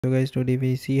So guys, today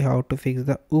we see how to fix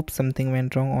the oops something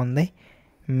went wrong on the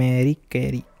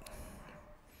Mercari.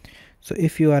 So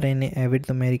if you are an avid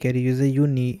Mercari user,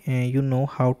 you know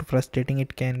how to frustrating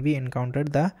it can be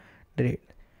encountered the dread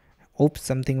oops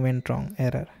something went wrong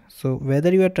error. So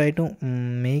whether you are trying to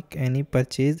make any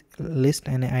purchase, list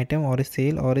an item or a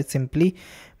sale, or simply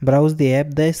browse the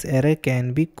app, this error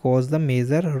can be cause the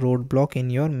major roadblock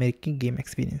in your Mercari game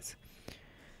experience.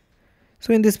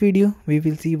 So in this video, we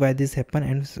will see why this happened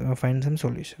and find some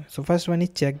solution. So first one is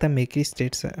check the Mercari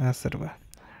state server.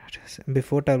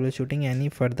 Before troubleshooting any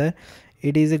further,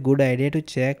 it is a good idea to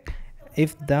check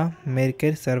if the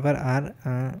Mercari server are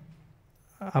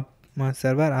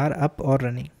up or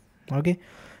running. Okay,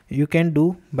 you can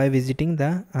do by visiting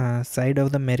the side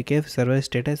of the Mercari server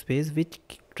status page, which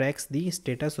tracks the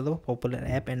status of the popular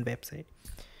app and website.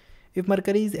 If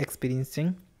Mercari is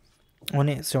experiencing on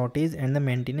a shortage and the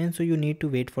maintenance, so you need to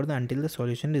wait for until the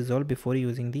solution resolve before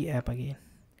using the app again.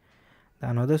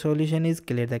 Another solution is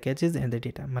clear the caches and the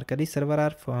data. Mercari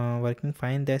server are working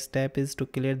fine. The step is to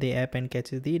clear the app and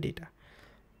caches the data.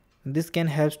 This can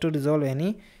help to resolve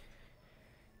any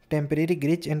temporary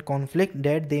glitch and conflict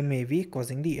that they may be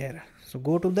causing the error. So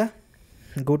go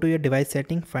to your device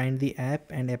setting, find the app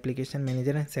and application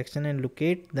manager and section and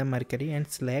locate the Mercari and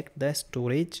select the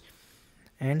storage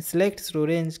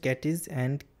caches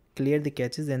and clear the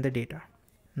caches and the data.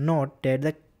 Note that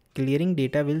the clearing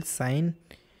data will sign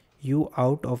you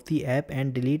out of the app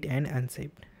and delete and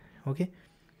unsaved. Okay.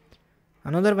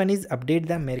 Another one is update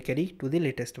the Mercari to the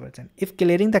latest version. If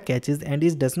clearing the caches and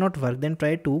it does not work, then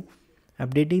try to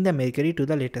updating the Mercari to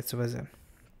the latest version.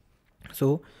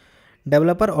 So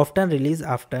developer often release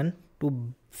often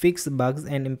to fix bugs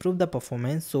and improve the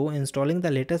performance. So installing the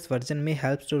latest version may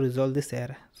help to resolve this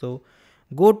error. So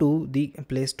go to the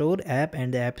Play Store app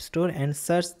and the App Store and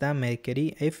search the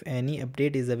Mercari. If any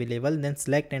update is available, then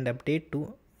select and update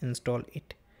to install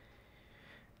it.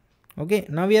 Okay,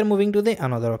 now we are moving to the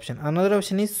another option. Another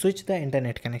option is switch the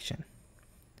internet connection.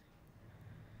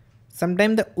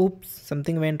 Sometimes the oops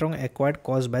something went wrong acquired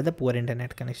caused by the poor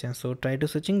internet connection. So try to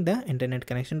switching the internet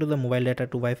connection to the mobile data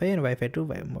to Wi-Fi and Wi-Fi to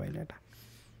mobile data.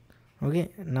 Okay,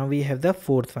 now we have the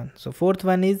fourth one. So fourth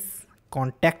one is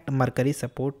contact Mercari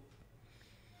support.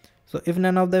 So if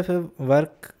none of the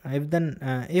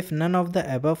if none of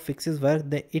the above fixes work,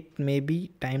 then it may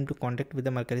be time to contact with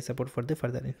the Mercari support for the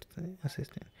further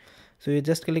assistance. So you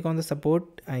just click on the support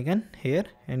icon here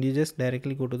and you just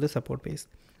directly go to the support page.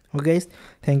 Okay guys,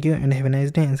 thank you and have a nice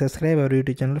day and subscribe our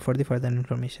YouTube channel for the further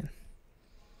information.